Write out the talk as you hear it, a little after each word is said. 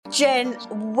Jen,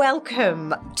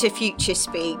 welcome to Future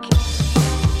Speak.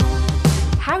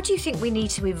 How do you think we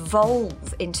need to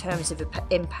evolve in terms of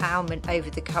empowerment over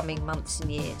the coming months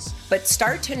and years? But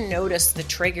start to notice the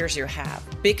triggers you have,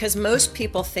 because most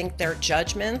people think their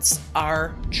judgments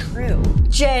are true.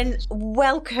 Jen,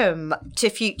 welcome to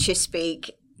Future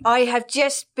Speak. I have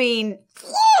just been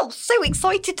so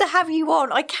excited to have you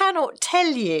on. I cannot tell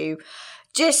you.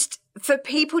 Just for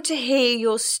people to hear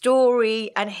your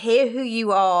story and hear who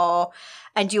you are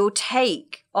and your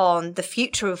take on the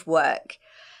future of work.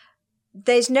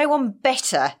 There's no one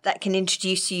better that can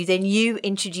introduce you than you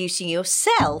introducing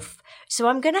yourself. So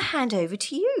I'm going to hand over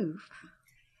to you.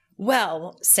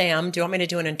 Well, Sam, do you want me to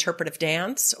do an interpretive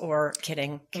dance or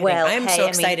kidding? Well, I'm so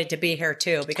excited to be here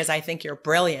too, because I think you're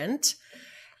brilliant.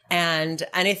 And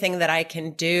anything that I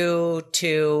can do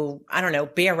to,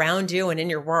 be around you and in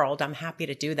your world, I'm happy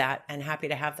to do that and happy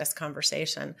to have this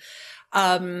conversation.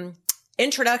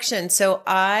 Introduction. So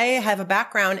I have a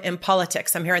background in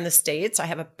politics. I'm here in the States. I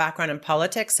have a background in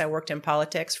politics. I worked in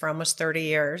politics for almost 30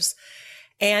 years.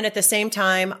 And at the same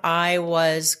time, I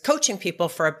was coaching people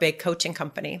for a big coaching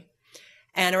company.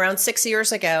 And around 6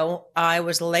 years ago, I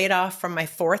was laid off from my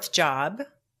fourth job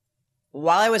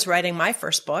while I was writing my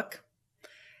first book,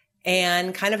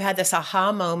 and kind of had this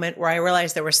aha moment where I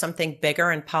realized there was something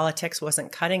bigger and politics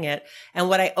wasn't cutting it. And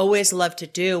what I always loved to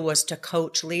do was to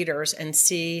coach leaders and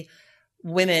see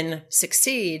women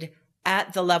succeed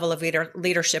at the level of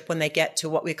leadership when they get to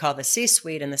what we call the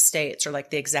C-suite in the States, or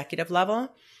like the executive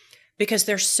level, because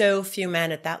there's so few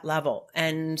men at that level.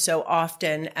 And so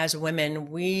often as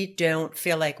women, we don't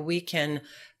feel like we can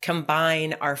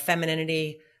combine our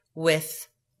femininity with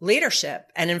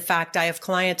leadership. And in fact, I have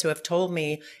clients who have told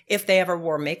me if they ever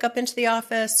wore makeup into the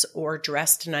office or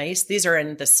dressed nice, these are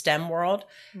in the STEM world,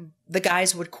 the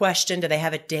guys would question, do they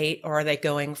have a date or are they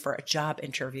going for a job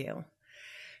interview?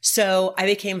 So I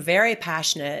became very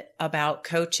passionate about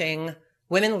coaching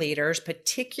women leaders,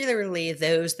 particularly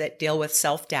those that deal with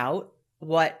self-doubt,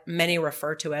 what many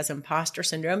refer to as imposter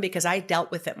syndrome, because I dealt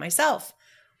with it myself.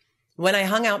 When I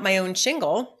hung out my own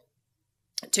shingle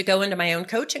to go into my own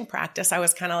coaching practice, I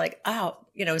was kind of like,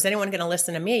 is anyone going to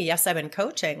listen to me? Yes, I've been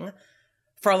coaching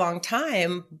for a long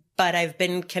time, but I've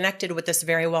been connected with this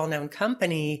very well-known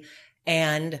company.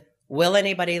 And will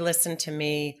anybody listen to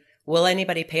me? Will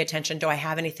anybody pay attention? Do I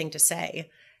have anything to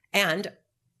say? And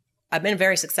I've been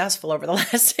very successful over the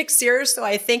last 6 years. So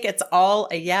I think it's all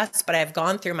a yes, but I've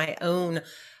gone through my own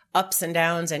ups and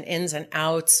downs and ins and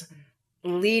outs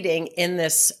leading in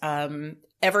this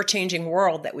ever-changing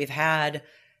world that we've had,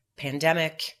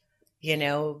 pandemic,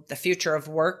 the future of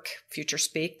work, Future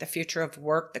Speak, the future of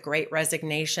work, the Great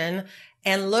Resignation,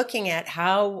 and looking at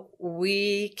how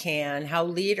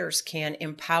leaders can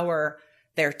empower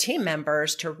their team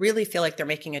members to really feel like they're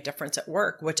making a difference at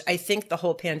work, which I think the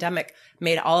whole pandemic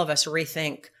made all of us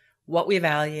rethink what we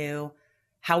value,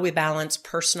 how we balance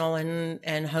personal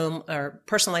and home, or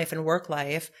personal life and work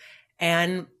life,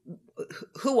 and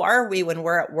who are we when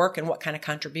we're at work and what kind of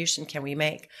contribution can we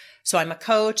make? So I'm a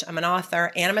coach, I'm an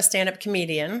author, and I'm a stand-up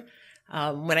comedian.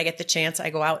 When I get the chance,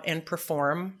 I go out and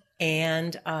perform.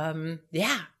 And and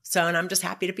I'm just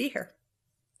happy to be here.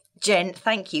 Jen,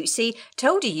 thank you. See,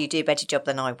 told you do a better job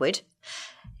than I would.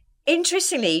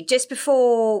 Interestingly, just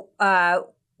before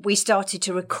we started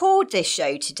to record this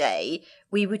show today,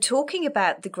 we were talking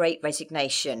about the Great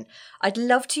Resignation. I'd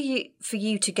love for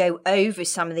you to go over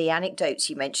some of the anecdotes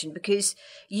you mentioned, because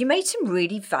you made some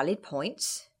really valid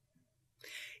points.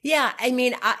 Yeah, I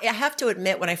have to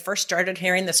admit, when I first started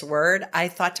hearing this word, I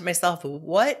thought to myself,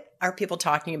 what are people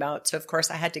talking about? So, of course,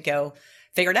 I had to go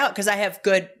figure it out, because I have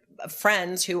good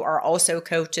friends who are also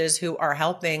coaches who are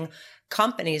helping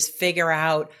companies figure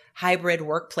out hybrid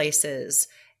workplaces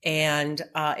and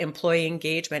employee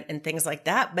engagement and things like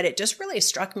that. But it just really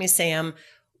struck me, Sam,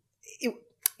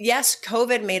 yes,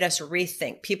 COVID made us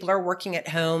rethink. People are working at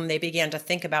home. They began to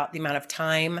think about the amount of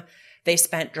time they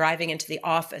spent driving into the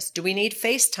office. Do we need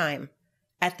FaceTime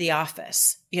at the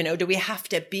office? Do we have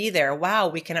to be there? Wow,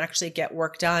 we can actually get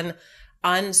work done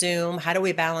on Zoom. How do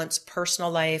we balance personal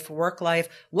life, work life?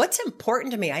 What's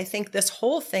important to me? I think this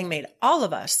whole thing made all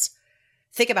of us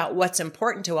think about what's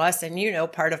important to us.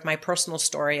 And, part of my personal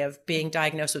story of being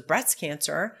diagnosed with breast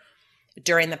cancer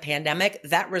during the pandemic,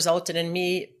 that resulted in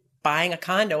me buying a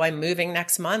condo. I'm moving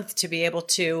next month to be able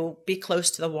to be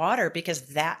close to the water, because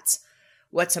that's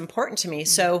what's important to me. Mm-hmm.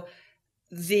 So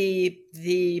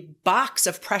the box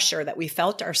of pressure that we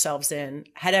felt ourselves in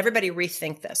had everybody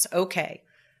rethink this. Okay,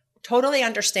 totally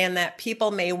understand that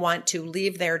people may want to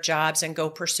leave their jobs and go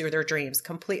pursue their dreams.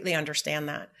 Completely understand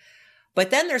that.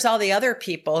 But then there's all the other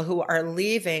people who are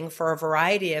leaving for a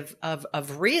variety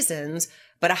of reasons.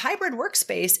 But a hybrid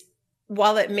workspace,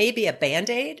 while it may be a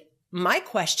Band-Aid, my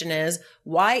question is,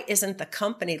 why isn't the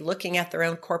company looking at their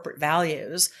own corporate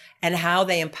values and how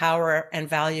they empower and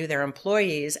value their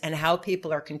employees and how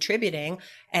people are contributing?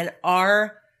 And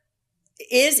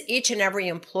is each and every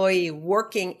employee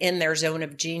working in their zone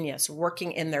of genius,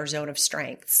 working in their zone of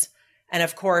strengths? And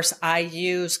of course, I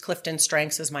use Clifton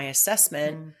Strengths as my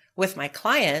assessment with my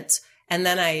clients. And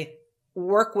then I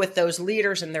work with those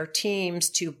leaders and their teams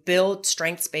to build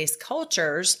strengths-based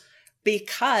cultures,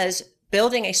 because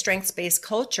building a strengths-based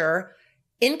culture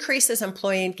increases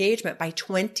employee engagement by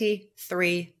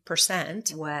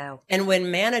 23%. Wow. And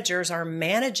when managers are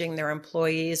managing their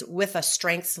employees with a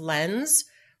strengths lens,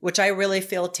 which I really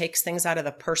feel takes things out of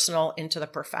the personal into the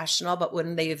professional, but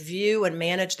when they view and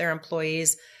manage their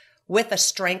employees with a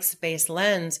strengths-based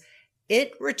lens,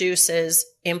 it reduces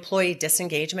employee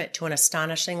disengagement to an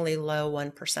astonishingly low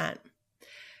 1%.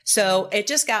 So it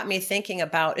just got me thinking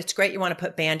about, it's great you want to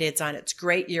put Band-Aids on. It's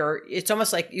great. It's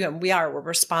almost like, we're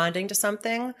responding to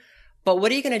something, but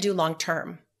what are you going to do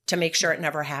long-term to make sure it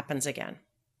never happens again?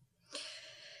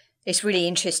 It's really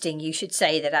interesting you should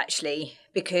say that, actually,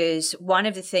 because one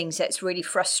of the things that's really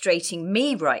frustrating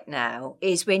me right now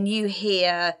is when you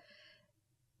hear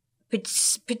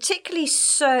particularly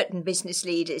certain business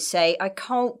leaders say, I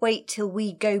can't wait till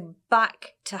we go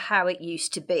back to how it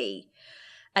used to be.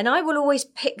 And I will always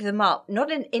pick them up, not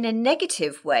in a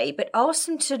negative way, but ask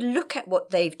them to look at what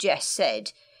they've just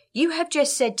said. You have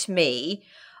just said to me,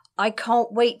 I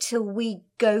can't wait till we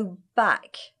go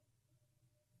back,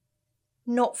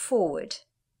 not forward.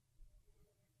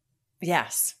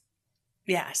 Yes.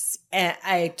 And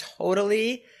I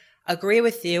totally agree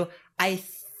with you. I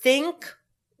think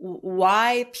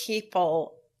why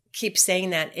people keep saying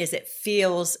that is it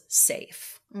feels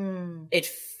safe. It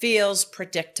feels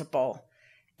predictable.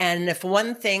 And if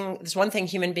there's one thing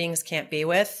human beings can't be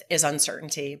with is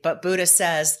uncertainty. But Buddha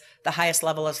says the highest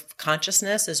level of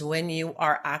consciousness is when you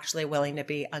are actually willing to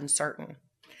be uncertain.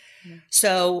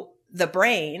 So the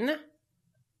brain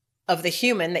of the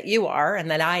human that you are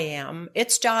and that I am,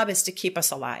 its job is to keep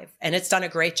us alive. And it's done a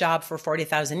great job for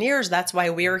 40,000 years. That's why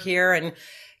we're here. And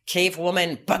cave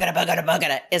woman,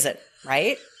 bugada, isn't,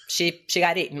 right? She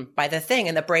got eaten by the thing.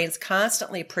 And the brain's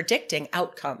constantly predicting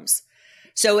outcomes.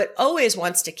 So it always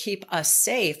wants to keep us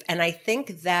safe. And I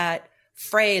think that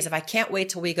phrase of, I can't wait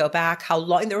till we go back, how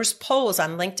long, there was polls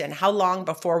on LinkedIn, how long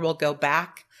before we'll go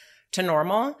back to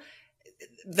normal?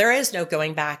 There is no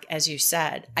going back, as you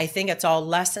said. I think it's all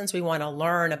lessons we want to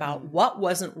learn about what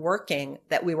wasn't working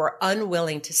that we were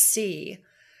unwilling to see,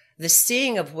 the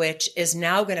seeing of which is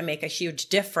now going to make a huge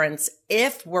difference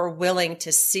if we're willing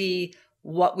to see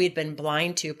what we'd been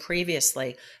blind to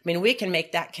previously. I mean, we can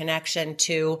make that connection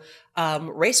to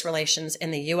race relations in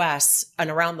the U.S.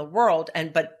 and around the world,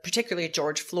 but particularly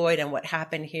George Floyd and what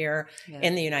happened here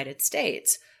in the United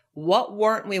States. What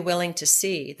weren't we willing to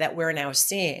see that we're now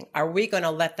seeing? Are we going to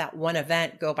let that one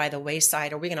event go by the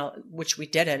wayside? Are we going to, which we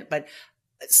didn't, but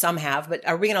some have, but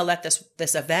are we going to let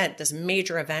this event, this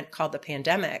major event called the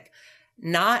pandemic,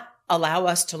 not allow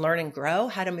us to learn and grow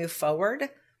how to move forward?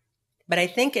 But I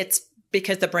think it's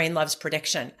because the brain loves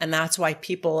prediction. And that's why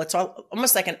it's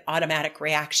almost like an automatic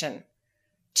reaction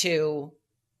to,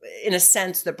 in a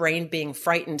sense, the brain being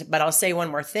frightened. But I'll say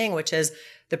one more thing, which is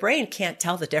the brain can't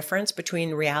tell the difference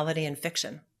between reality and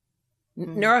fiction.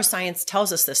 Neuroscience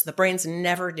tells us this. The brain's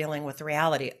never dealing with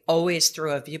reality, always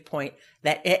through a viewpoint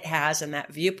that it has. And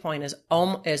that viewpoint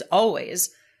is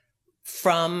always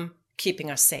from keeping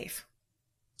us safe.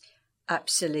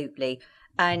 Absolutely.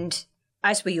 And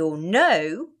as we all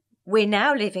know, we're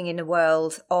now living in a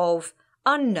world of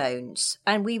unknowns,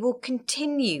 and we will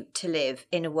continue to live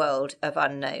in a world of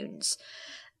unknowns.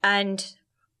 And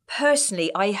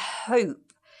personally, I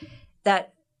hope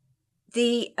that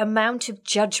the amount of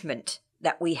judgment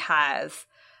that we have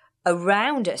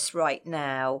around us right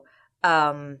now,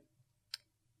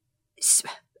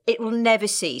 it will never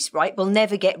cease, right? We'll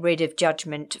never get rid of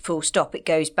judgment, full stop. It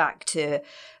goes back to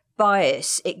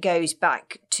bias. It goes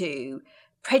back to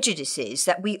prejudices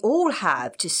that we all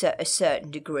have to a certain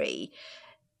degree.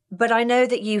 But I know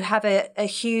that you have a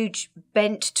huge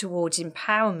bent towards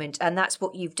empowerment, and that's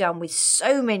what you've done with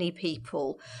so many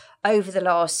people over the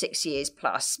last 6 years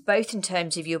plus, both in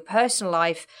terms of your personal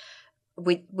life,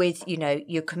 with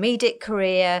your comedic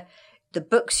career, the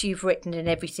books you've written and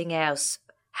everything else.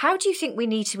 How do you think we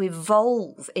need to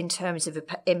evolve in terms of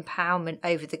empowerment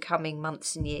over the coming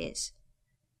months and years?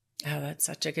 Oh, that's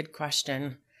such a good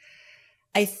question.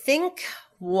 I think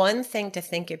One thing to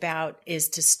think about is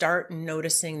to start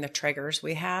noticing the triggers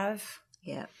we have.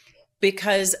 Yeah.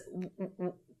 Because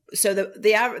so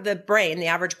the brain, the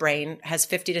average brain has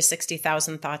 50 to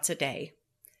 60,000 thoughts a day.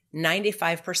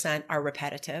 95% are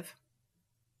repetitive.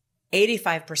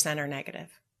 85% are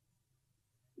negative.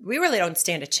 We really don't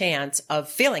stand a chance of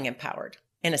feeling empowered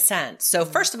in a sense. So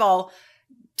first of all,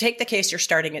 take the case you're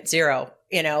starting at zero.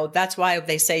 That's why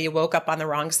they say you woke up on the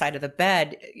wrong side of the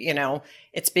bed.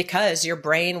 It's because your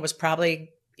brain was probably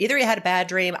either you had a bad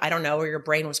dream, I don't know, or your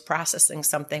brain was processing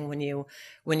something when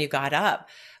you got up.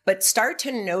 But start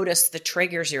to notice the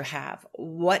triggers you have,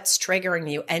 what's triggering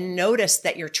you, and notice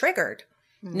that you're triggered.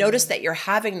 Notice that you're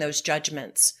having those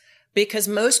judgments, because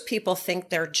most people think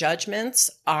their judgments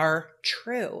are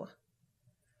true.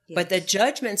 Yes. But the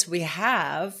judgments we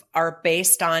have are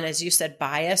based on, as you said,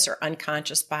 bias or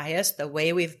unconscious bias, the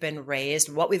way we've been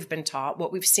raised, what we've been taught,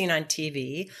 what we've seen on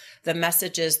TV, the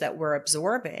messages that we're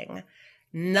absorbing.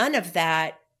 None of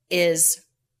that is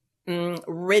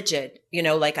rigid,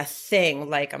 like a thing,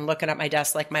 like I'm looking at my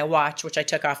desk, like my watch, which I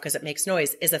took off because it makes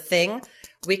noise, is a thing.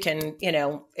 We can,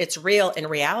 it's real in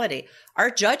reality. Our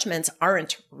judgments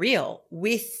aren't real.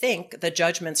 We think the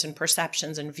judgments and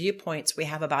perceptions and viewpoints we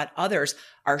have about others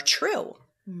are true,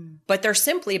 but they're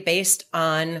simply based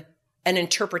on an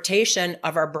interpretation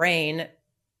of our brain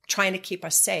trying to keep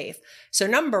us safe. So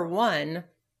number one,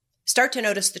 start to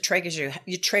notice the triggers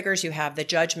you have, the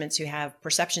judgments you have,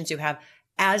 perceptions you have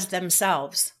as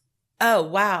themselves. Oh,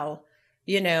 wow.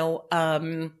 Going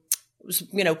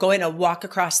to walk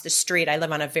across the street. I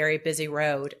live on a very busy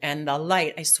road, and the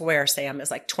light, I swear, Sam,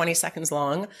 is like 20 seconds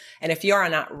long. And if you are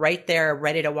not right there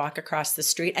ready to walk across the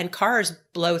street, and cars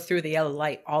blow through the yellow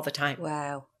light all the time.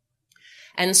 Wow.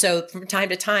 And so from time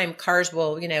to time, cars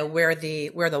will, where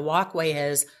the walkway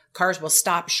is, cars will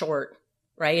stop short,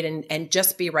 right? And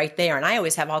just be right there. And I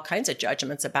always have all kinds of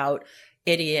judgments about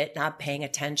idiot, not paying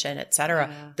attention, etc.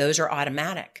 Yeah. Those are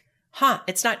automatic.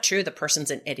 It's not true the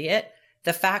person's an idiot.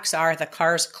 The facts are the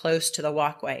car's close to the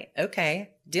walkway.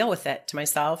 Okay, deal with it. To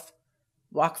myself,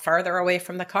 walk farther away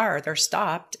from the car. They're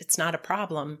stopped. It's not a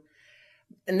problem.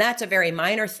 And that's a very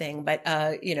minor thing. But,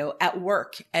 at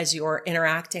work, as you're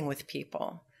interacting with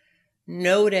people,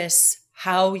 notice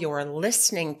how you're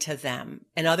listening to them.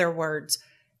 In other words,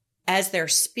 as they're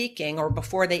speaking or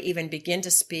before they even begin to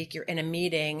speak, you're in a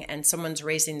meeting and someone's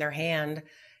raising their hand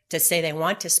to say they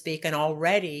want to speak, and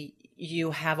already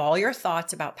you have all your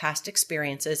thoughts about past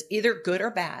experiences, either good or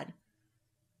bad,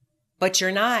 but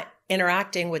you're not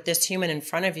interacting with this human in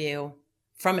front of you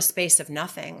from a space of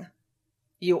nothing.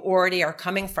 You already are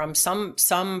coming from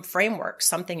some framework,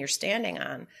 something you're standing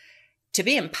on. To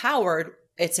be empowered,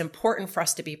 it's important for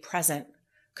us to be present,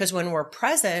 because when we're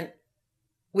present,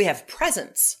 we have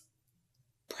presence.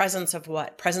 Presence of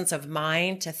what? Presence of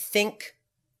mind to think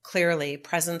clearly,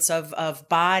 presence of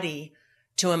body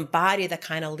to embody the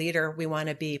kind of leader we want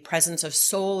to be, presence of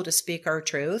soul to speak our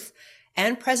truth,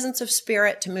 and presence of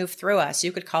spirit to move through us.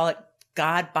 You could call it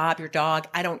God, Bob, your dog.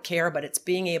 I don't care, but it's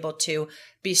being able to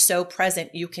be so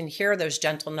present you can hear those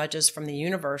gentle nudges from the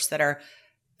universe that are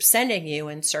sending you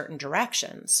in certain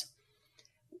directions.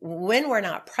 When we're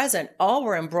not present, all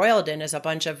we're embroiled in is a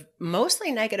bunch of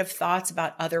mostly negative thoughts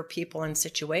about other people and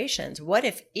situations. What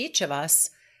if each of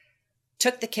us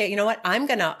took the case? You know what? I'm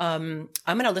gonna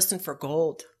listen for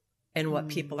gold in what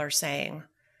people are saying.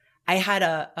 I had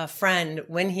a friend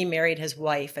when he married his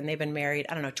wife, and they've been married,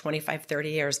 25, 30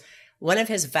 years. One of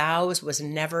his vows was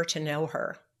never to know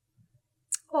her.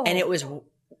 Oh. And it was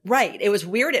right. It was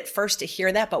weird at first to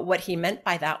hear that, but what he meant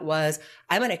by that was,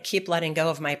 I'm going to keep letting go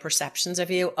of my perceptions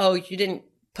of you. Oh, you didn't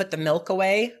put the milk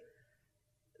away?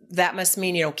 That must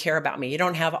mean you don't care about me. You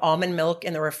don't have almond milk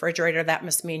in the refrigerator. That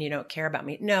must mean you don't care about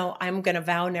me. No, I'm going to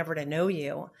vow never to know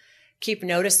you. Keep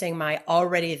noticing my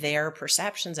already there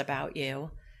perceptions about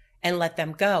you and let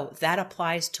them go. That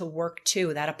applies to work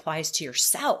too. That applies to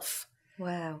yourself.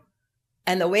 Wow.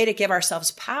 And the way to give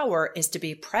ourselves power is to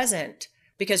be present,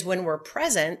 because when we're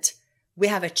present, we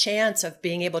have a chance of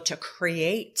being able to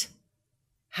create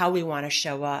how we want to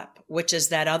show up, which is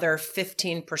that other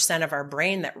 15% of our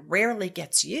brain that rarely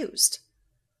gets used.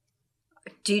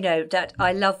 Do you know that?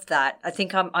 I love that. I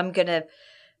think I'm going to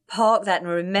park that and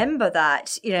remember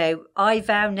that, I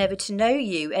vow never to know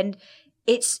you. And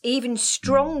it's even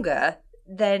stronger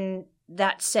than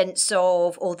that sense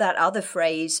of, or that other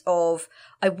phrase of,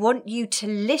 I want you to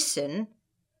listen,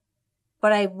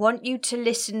 but I want you to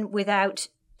listen without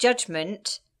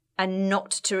judgment and not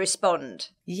to respond.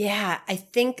 Yeah, I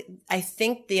think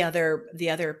the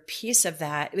other piece of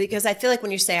that, because I feel like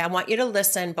when you say, I want you to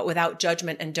listen, but without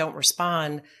judgment and don't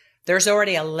respond, there's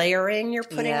already a layering you're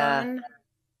putting on,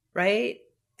 right?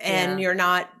 and you're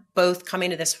not both coming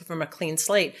to this from a clean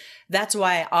slate. That's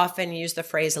why I often use the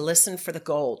phrase, listen for the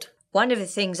gold. One of the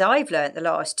things I've learned the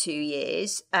last 2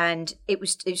 years, and it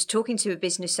was talking to a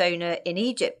business owner in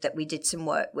Egypt that we did some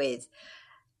work with,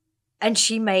 and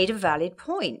she made a valid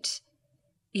point.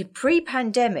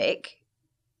 Pre-pandemic,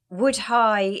 would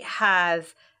I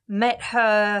have met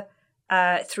her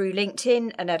through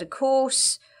LinkedIn and at a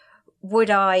course? Would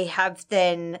I have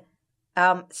then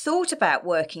thought about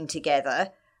working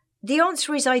together? The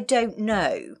answer is I don't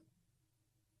know.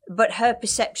 But her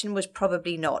perception was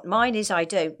probably not. Mine is I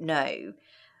don't know.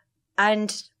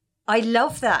 And I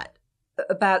love that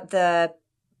about the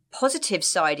positive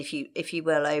side, if you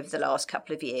will, over the last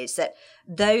couple of years, that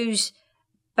those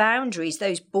boundaries,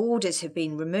 those borders have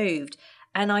been removed.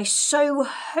 And I so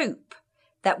hope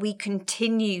that we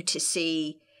continue to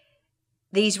see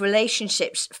these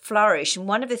relationships flourish. And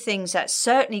one of the things that's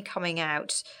certainly coming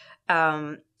out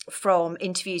from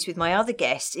interviews with my other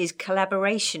guests is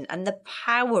collaboration and the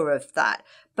power of that,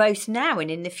 both now and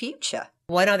in the future.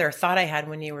 One other thought I had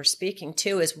when you were speaking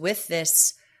too is with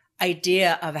this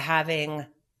idea of having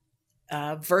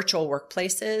virtual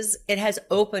workplaces, it has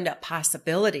opened up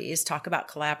possibilities. Talk about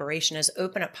collaboration, has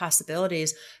opened up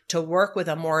possibilities to work with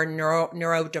a more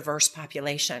neurodiverse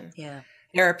population. Yeah.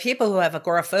 There are people who have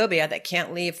agoraphobia that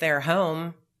can't leave their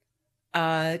home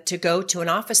to go to an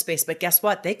office space. But guess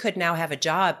what? They could now have a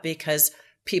job because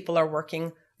people are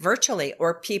working virtually,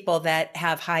 or people that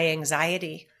have high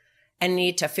anxiety and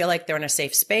need to feel like they're in a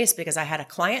safe space. Because I had a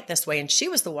client this way, and she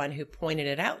was the one who pointed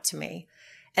it out to me.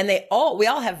 And we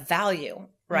all have value,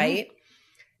 right?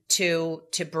 Mm-hmm.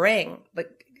 to bring.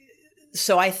 But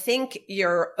so I think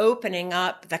you're opening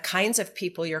up the kinds of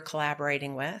people you're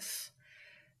collaborating with.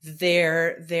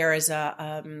 There is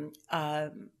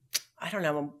I don't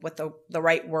know what the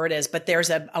right word is, but there's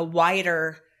a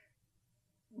wider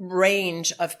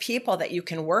range of people that you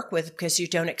can work with, because you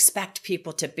don't expect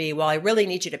people to be, well, I really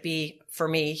need you to be, for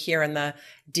me, here in the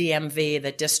DMV,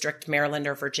 the District, Maryland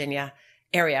or Virginia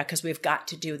area, because we've got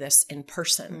to do this in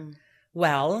person. Mm.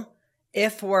 Well,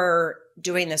 if we're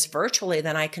doing this virtually,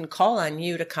 then I can call on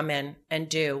you to come in and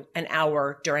do an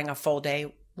hour during a full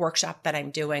day workshop that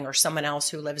I'm doing, or someone else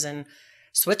who lives in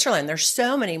Switzerland. There's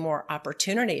so many more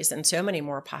opportunities and so many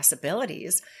more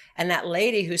possibilities. And that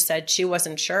lady who said she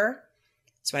wasn't sure,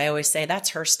 that's what I always say, that's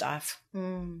her stuff.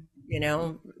 Mm. You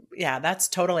know, yeah, that's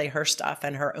totally her stuff.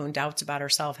 And her own doubts about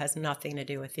herself has nothing to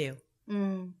do with you.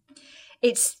 Mm.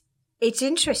 It's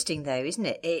interesting though, isn't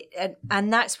it?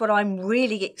 And that's what I'm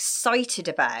really excited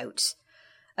about.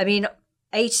 I mean,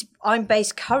 I'm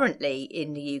based currently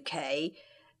in the UK,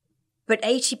 but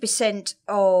 80%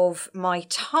 of my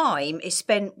time is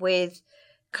spent with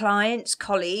clients,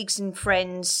 colleagues and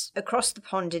friends across the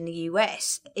pond in the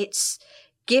US. It's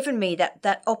given me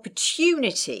that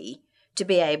opportunity to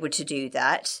be able to do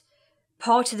that.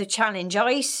 Part of the challenge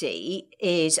I see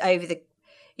is over the,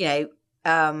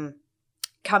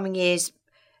 coming years,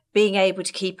 being able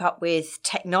to keep up with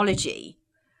technology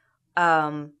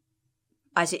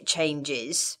as it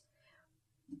changes.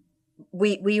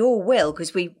 We all will,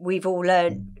 because we've all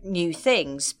learned new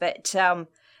things, but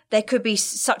there could be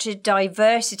such a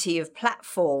diversity of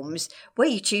platforms where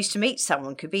you choose to meet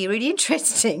someone could be really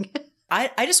interesting.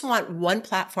 I just want one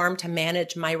platform to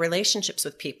manage my relationships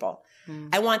with people.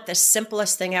 I want the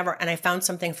simplest thing ever. And I found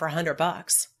something for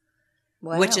 $100,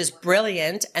 wow, which is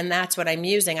brilliant. And that's what I'm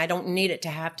using. I don't need it to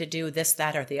have to do this,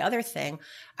 that, or the other thing.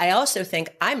 I also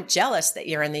think I'm jealous that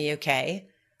you're in the UK,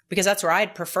 because that's where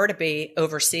I'd prefer to be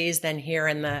overseas than here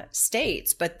in the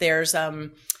States. But there's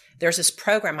this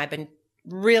program I've been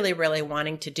really, really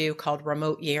wanting to do called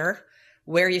Remote Year,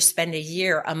 where you spend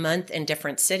a month in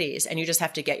different cities, and you just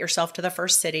have to get yourself to the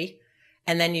first city.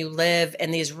 And then you live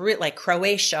in these like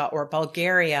Croatia or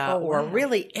Bulgaria or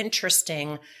really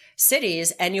interesting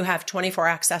cities, and you have 24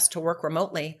 access to work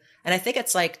remotely. And I think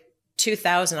it's like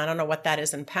 2,000, I don't know what that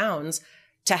is in pounds,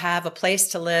 to have a place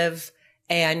to live.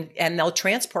 And they'll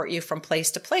transport you from place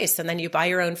to place. And then you buy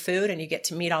your own food and you get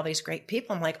to meet all these great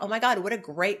people. I'm like, oh my God, what a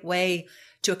great way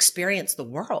to experience the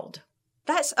world.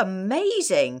 That's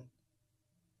amazing.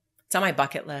 It's on my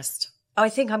bucket list. I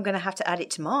think I'm going to have to add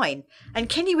it to mine. And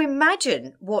can you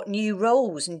imagine what new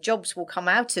roles and jobs will come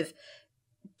out of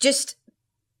just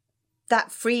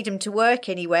that freedom to work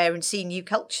anywhere and see new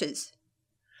cultures?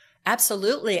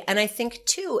 Absolutely. And I think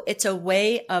too, it's a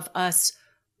way of us,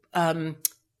 again,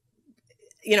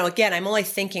 I'm only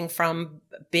thinking from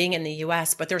being in the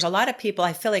US, but there's a lot of people,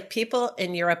 I feel like people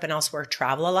in Europe and elsewhere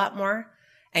travel a lot more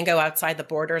and go outside the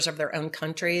borders of their own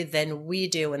country than we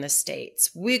do in the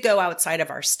States. We go outside of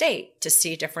our state to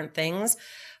see different things,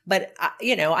 But,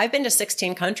 I've been to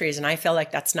 16 countries and I feel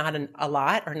like that's not a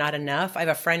lot or not enough. I have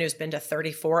a friend who's been to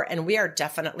 34 and we are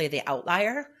definitely the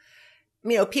outlier.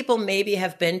 People maybe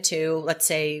have been to, let's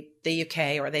say, the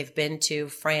UK or they've been to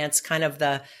France, kind of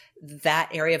that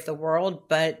area of the world,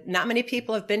 but not many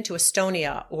people have been to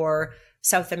Estonia or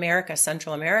South America,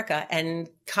 Central America, and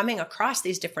coming across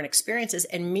these different experiences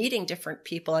and meeting different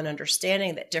people and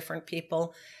understanding that different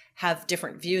people have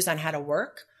different views on how to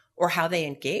work or how they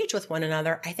engage with one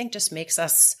another, I think just makes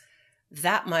us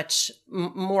that much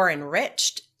more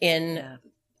enriched in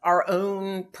our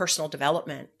own personal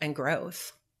development and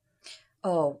growth.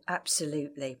 Oh,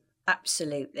 absolutely.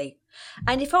 Absolutely.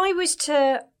 And if I was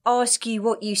to ask you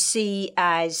what you see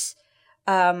as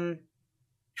a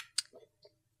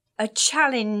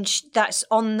challenge that's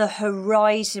on the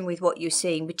horizon with what you're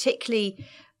seeing, particularly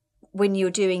when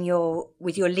you're doing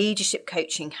with your leadership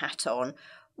coaching hat on,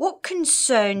 what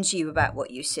concerns you about what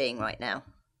you're seeing right now?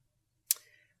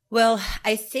 Well,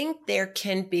 I think there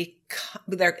could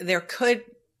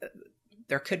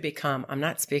become, I'm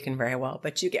not speaking very well,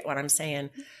 but you get what I'm saying.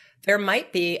 There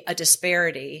might be a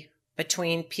disparity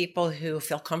between people who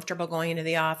feel comfortable going into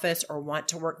the office or want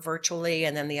to work virtually.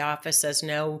 And then the office says,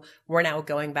 no, we're now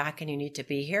going back and you need to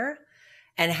be here.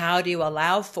 And how do you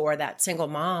allow for that single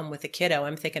mom with a kiddo?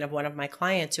 I'm thinking of one of my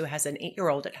clients who has an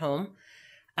 8-year-old at home.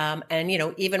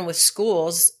 Even with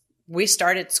schools, we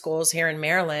started schools here in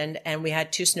Maryland and we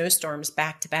had 2 snowstorms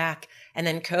back to back. And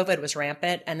then COVID was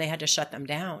rampant and they had to shut them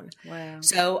down. Wow.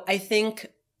 So I think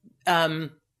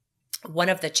one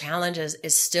of the challenges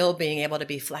is still being able to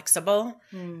be flexible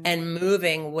and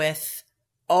moving with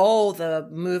all the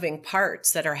moving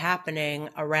parts that are happening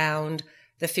around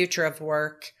the future of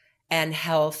work and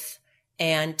health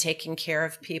and taking care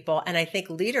of people. And I think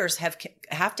leaders have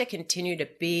to continue to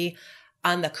be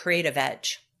on the creative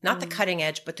edge, not the cutting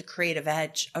edge, but the creative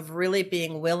edge of really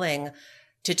being willing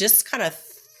to just kind of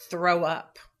throw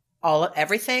up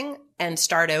everything and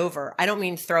start over. I don't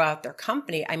mean throw out their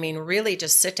company. I mean, really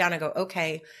just sit down and go,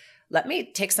 okay, let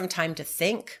me take some time to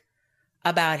think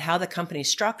about how the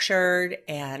company's structured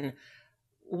and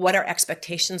what our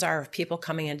expectations are of people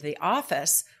coming into the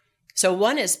office. So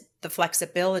one is the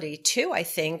flexibility. 2, I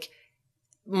think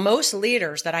most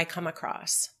leaders that I come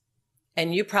across,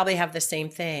 and you probably have the same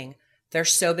thing, they're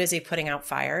so busy putting out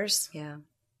fires. Yeah.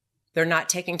 They're not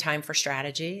taking time for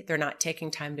strategy. They're not taking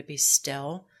time to be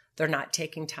still. They're not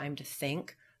taking time to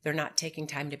think. They're not taking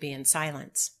time to be in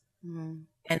silence. And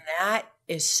that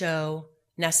is so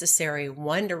necessary.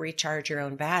 1, to recharge your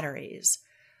own batteries,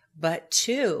 but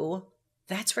 2,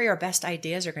 that's where your best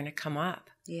ideas are going to come up.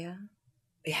 Yeah.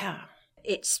 Yeah.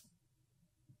 It's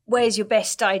where's your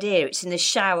best idea? It's in the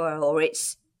shower, or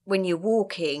it's when you're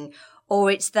walking,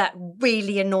 or it's that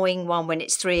really annoying one when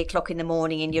it's 3:00 in the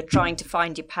morning and you're trying to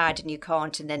find your pad and you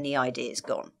can't, and then the idea's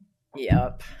gone.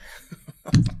 Yep.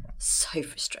 So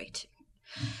frustrating.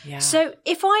 Yeah. So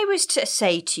if I was to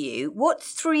say to you, what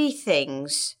 3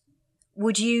 things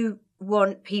would you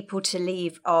want people to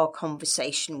leave our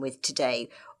conversation with today?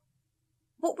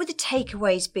 What would the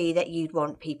takeaways be that you'd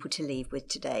want people to leave with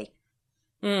today?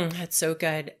 That's so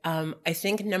good. I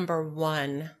think number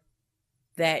 1,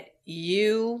 that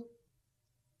you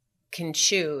can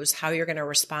choose how you're going to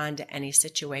respond to any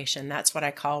situation. That's what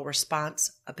I call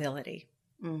responsibility.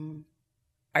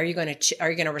 Are you going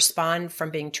to respond from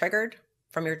being triggered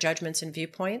from your judgments and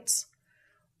viewpoints?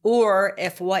 Or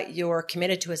if what you're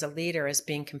committed to as a leader is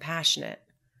being compassionate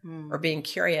or being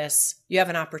curious, you have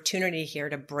an opportunity here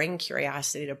to bring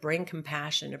curiosity, to bring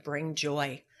compassion, to bring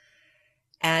joy,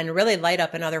 and really light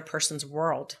up another person's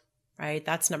world, right?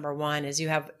 That's number 1, is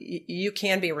you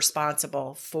can be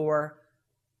responsible for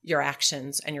your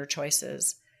actions and your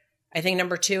choices. I think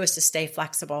number 2 is to stay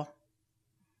flexible.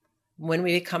 When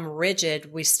we become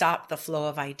rigid, we stop the flow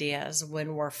of ideas.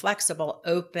 When we're flexible,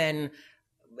 open,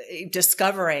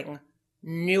 discovering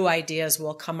new ideas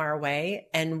will come our way,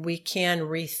 and we can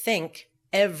rethink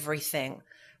everything.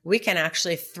 We can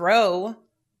actually throw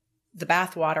the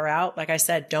bathwater out. Like I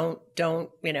said, don't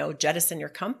jettison your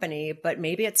company, but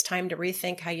maybe it's time to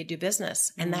rethink how you do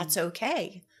business, and that's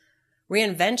okay.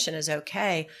 Reinvention is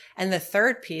okay. And the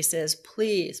third piece is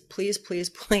please, please, please,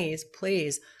 please,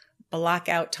 please block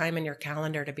out time in your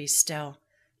calendar to be still,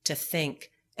 to think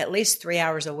at least 3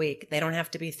 hours a week. They don't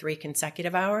have to be 3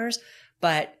 consecutive hours,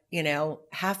 but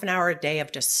half an hour a day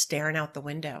of just staring out the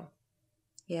window.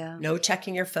 Yeah. No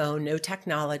checking your phone, no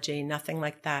technology, nothing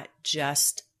like that.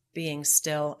 Just being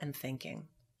still and thinking.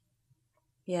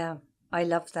 Yeah. I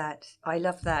love that. I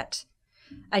love that.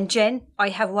 And Jen, I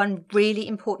have one really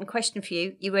important question for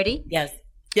you. You ready? Yes.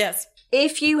 Yes.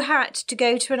 If you had to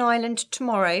go to an island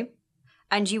tomorrow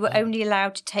and you were only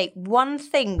allowed to take one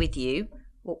thing with you,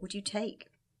 what would you take?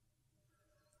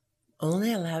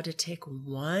 Only allowed to take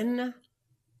one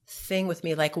thing with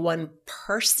me, like one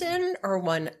person or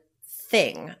one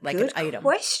thing, like Good an item? Good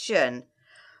question.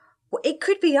 Well, it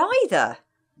could be either.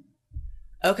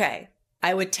 Okay.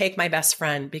 I would take my best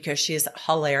friend because she's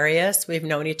hilarious. We've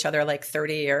known each other like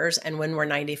 30 years. And when we're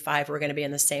 95, we're going to be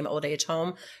in the same old age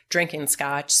home, drinking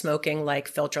scotch, smoking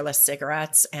like filterless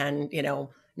cigarettes, and,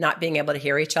 not being able to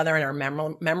hear each other, and our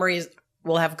memories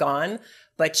will have gone.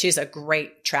 But she's a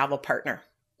great travel partner.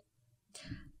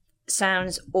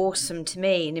 Sounds awesome to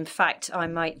me. And in fact, I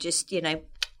might just,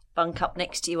 bunk up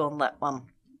next to you on that one.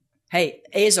 Hey,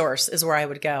 Azores is where I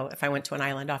would go if I went to an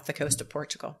island off the coast of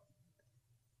Portugal.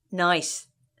 Nice.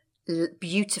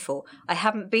 Beautiful. I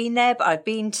haven't been there, but I've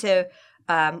been to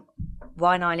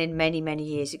Wine Island many, many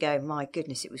years ago. My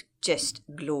goodness, it was just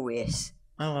glorious.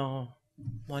 Oh,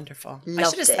 wonderful. Loved I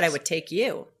should have said it. I would take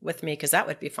you with me because that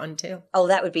would be fun too. Oh,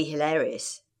 that would be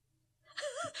hilarious.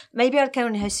 Maybe I'd go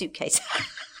in her suitcase.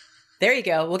 There you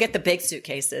go. We'll get the big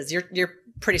suitcases. You're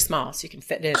pretty small, so you can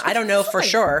fit in. I don't know for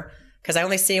sure because I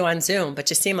only see you on Zoom, but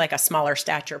you seem like a smaller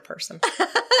stature person.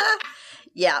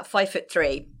 Yeah,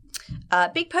 5'3".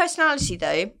 Big personality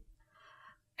though.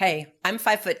 Hey, I'm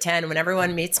 5'10". When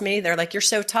everyone meets me, they're like, "You're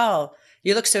so tall.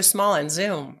 You look so small on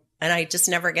Zoom." And I just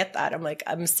never get that. I'm like,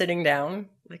 I'm sitting down.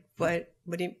 Like, what?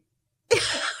 What do you?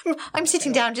 I'm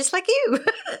sitting down just like you.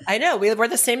 I know. We're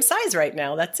the same size right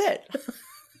now. That's it.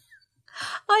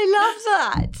 I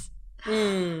love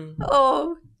that.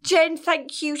 Oh, Jen,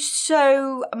 thank you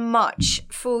so much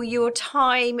for your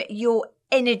time, your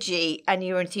energy and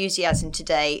your enthusiasm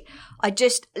today. I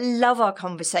just love our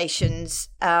conversations.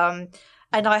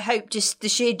 And I hope just the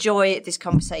sheer joy of this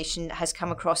conversation has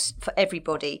come across for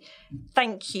everybody.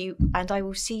 Thank you. And I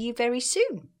will see you very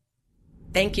soon.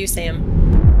 Thank you,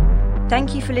 Sam.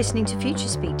 Thank you for listening to Future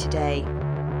Speak today.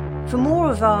 For more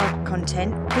of our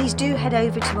content, please do head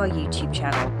over to our YouTube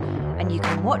channel and you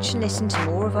can watch and listen to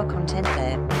more of our content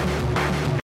there.